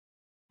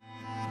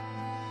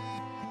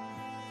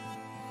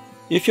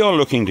If you're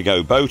looking to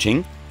go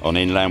boating on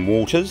inland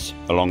waters,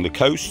 along the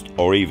coast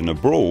or even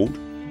abroad,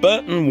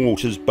 Burton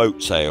Waters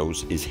Boat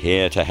Sales is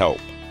here to help.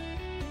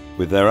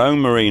 With their own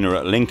marina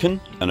at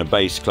Lincoln and a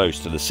base close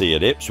to the sea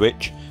at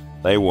Ipswich,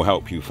 they will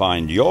help you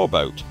find your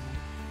boat,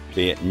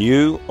 be it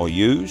new or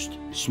used,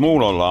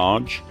 small or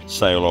large,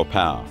 sail or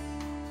power.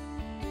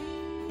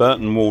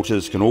 Burton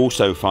Waters can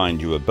also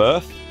find you a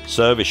berth,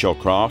 service your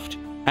craft,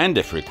 and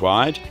if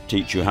required,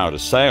 teach you how to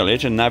sail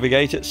it and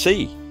navigate at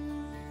sea.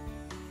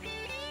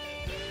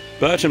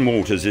 Burton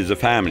Waters is a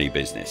family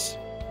business.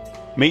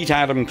 Meet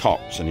Adam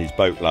Cox and his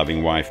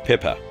boat-loving wife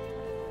Pippa.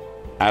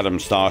 Adam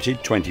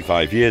started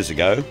 25 years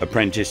ago,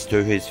 apprenticed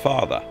to his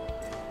father.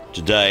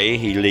 Today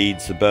he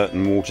leads the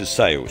Burton Waters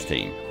sales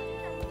team.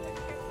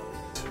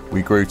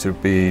 We grew to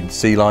being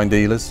sea line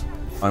dealers,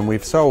 and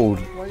we've sold,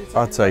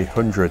 I'd say,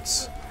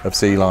 hundreds of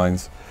sea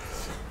lines.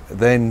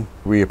 Then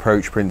we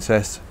approached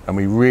Princess and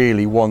we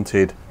really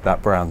wanted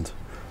that brand,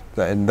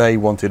 and they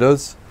wanted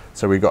us,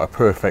 so we got a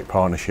perfect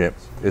partnership.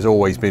 It's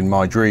always been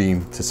my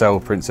dream to sell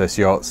Princess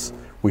yachts.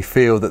 We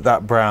feel that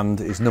that brand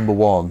is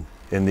 #1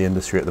 in the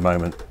industry at the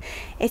moment.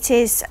 It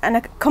is an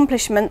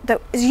accomplishment that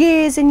is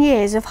years and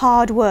years of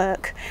hard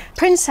work.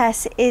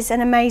 Princess is an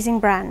amazing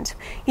brand.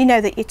 You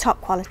know that you're top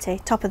quality,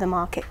 top of the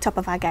market, top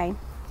of our game.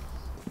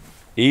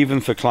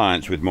 Even for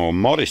clients with more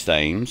modest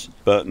aims,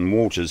 Burton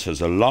Waters has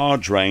a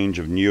large range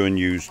of new and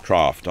used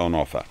craft on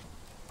offer.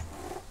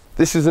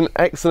 This is an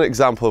excellent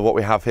example of what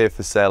we have here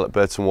for sale at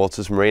Burton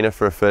Waters Marina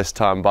for a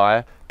first-time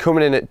buyer,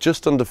 coming in at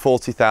just under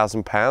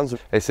 £40,000.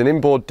 It's an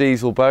inboard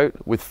diesel boat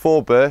with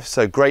 4 berths,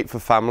 so great for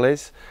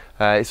families.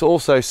 It's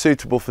also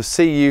suitable for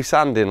sea use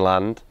and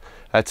inland.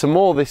 To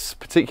moor this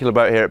particular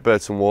boat here at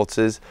Burton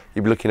Waters,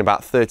 you'll be looking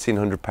about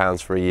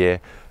 £1,300 for a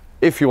year.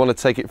 If you want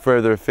to take it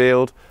further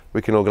afield,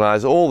 we can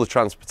organise all the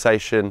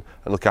transportation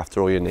and look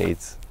after all your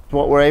needs.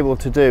 What we're able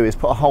to do is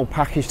put a whole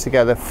package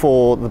together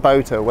for the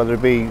boater, whether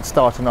it be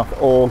starting off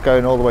or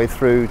going all the way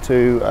through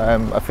to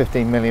a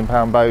 £15 million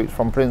boat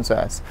from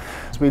Princess.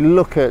 So we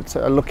look at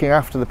looking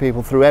after the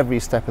people through every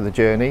step of the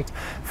journey.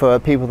 For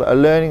people that are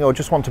learning or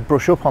just want to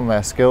brush up on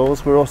their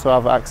skills, we also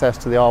have access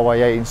to the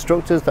RYA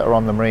instructors that are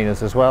on the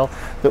marinas as well,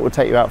 that will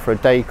take you out for a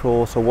day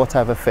course or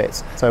whatever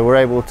fits. So we're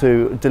able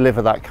to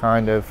deliver that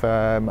kind of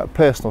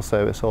personal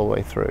service all the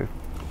way through.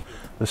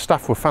 The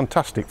staff were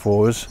fantastic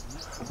for us.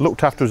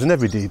 Looked after us in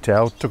every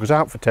detail, took us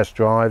out for test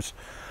drives,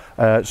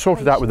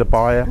 sorted out with the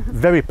buyer,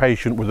 very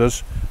patient with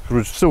us, because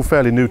we're still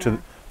fairly new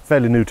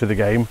to the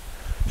game,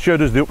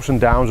 showed us the ups and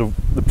downs of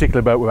the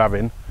particular boat we're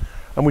having,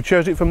 and we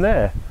chose it from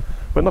there.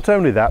 But not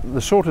only that,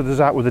 they sorted us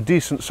out with a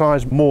decent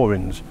sized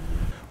moorings,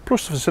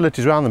 plus the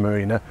facilities around the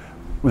marina,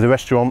 with the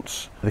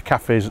restaurants, the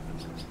cafes,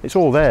 it's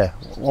all there.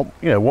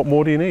 What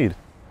more do you need?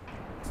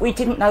 We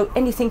didn't know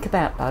anything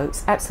about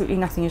boats, absolutely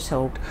nothing at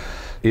all.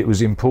 It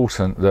was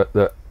important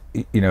that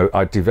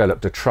I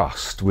developed a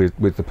trust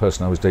with the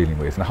person I was dealing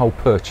with, and the whole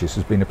purchase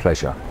has been a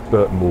pleasure.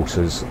 Burton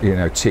Waters,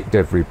 ticked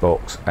every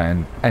box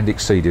and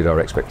exceeded our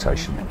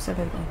expectation.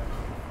 Absolutely.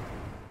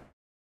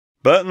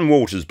 Burton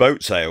Waters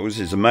Boat Sales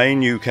is a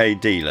main UK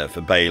dealer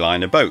for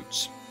bayliner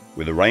boats,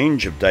 with a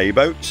range of day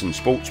boats and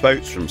sports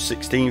boats from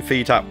 16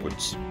 feet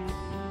upwards.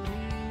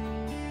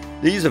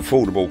 These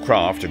affordable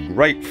craft are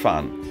great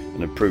fun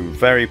and have proved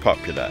very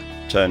popular,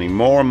 turning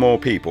more and more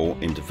people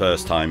into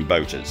first-time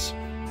boaters.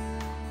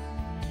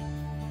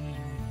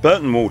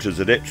 Burton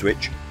Waters at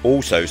Ipswich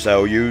also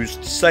sell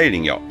used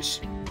sailing yachts,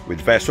 with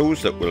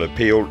vessels that will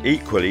appeal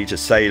equally to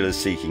sailors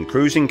seeking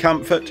cruising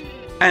comfort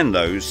and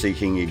those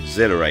seeking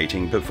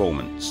exhilarating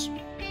performance.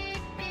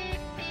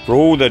 For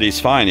all that is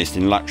finest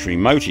in luxury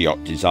motor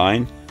yacht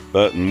design,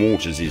 Burton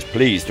Waters is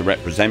pleased to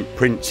represent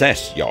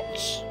Princess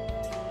yachts.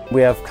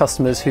 We have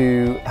customers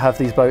who have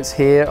these boats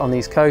here on the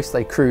East Coast.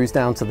 They cruise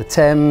down to the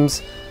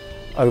Thames,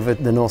 over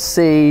the North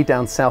Sea,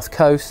 down the South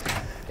Coast.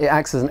 It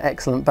acts as an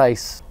excellent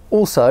base.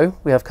 Also,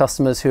 we have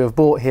customers who have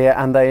bought here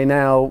and they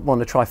now want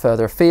to try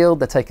further afield.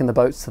 They're taking the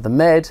boats to the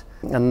Med,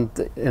 and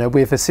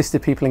we've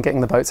assisted people in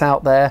getting the boats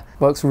out there.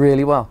 Works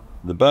really well.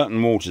 The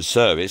Burton Waters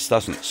service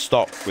doesn't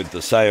stop with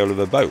the sale of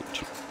a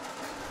boat.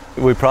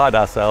 We pride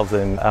ourselves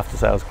in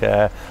after-sales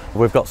care.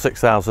 We've got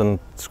 6,000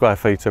 square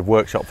feet of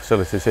workshop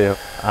facilities here,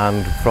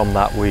 and from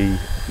that we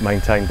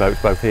maintain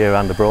boats both here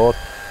and abroad,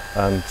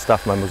 and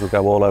staff members will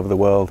go all over the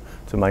world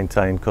to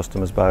maintain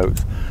customers'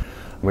 boats.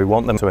 We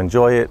want them to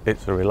enjoy it.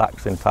 It's a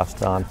relaxing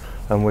pastime,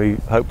 and we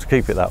hope to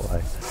keep it that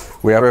way.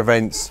 We have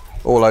events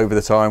all over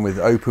the time with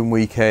open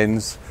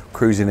weekends,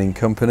 cruising in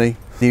company,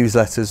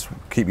 newsletters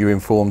keep you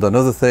informed on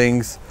other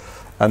things,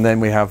 and then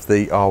we have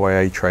the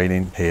RYA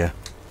training here.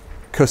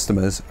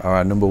 Customers are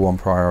our #1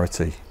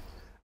 priority.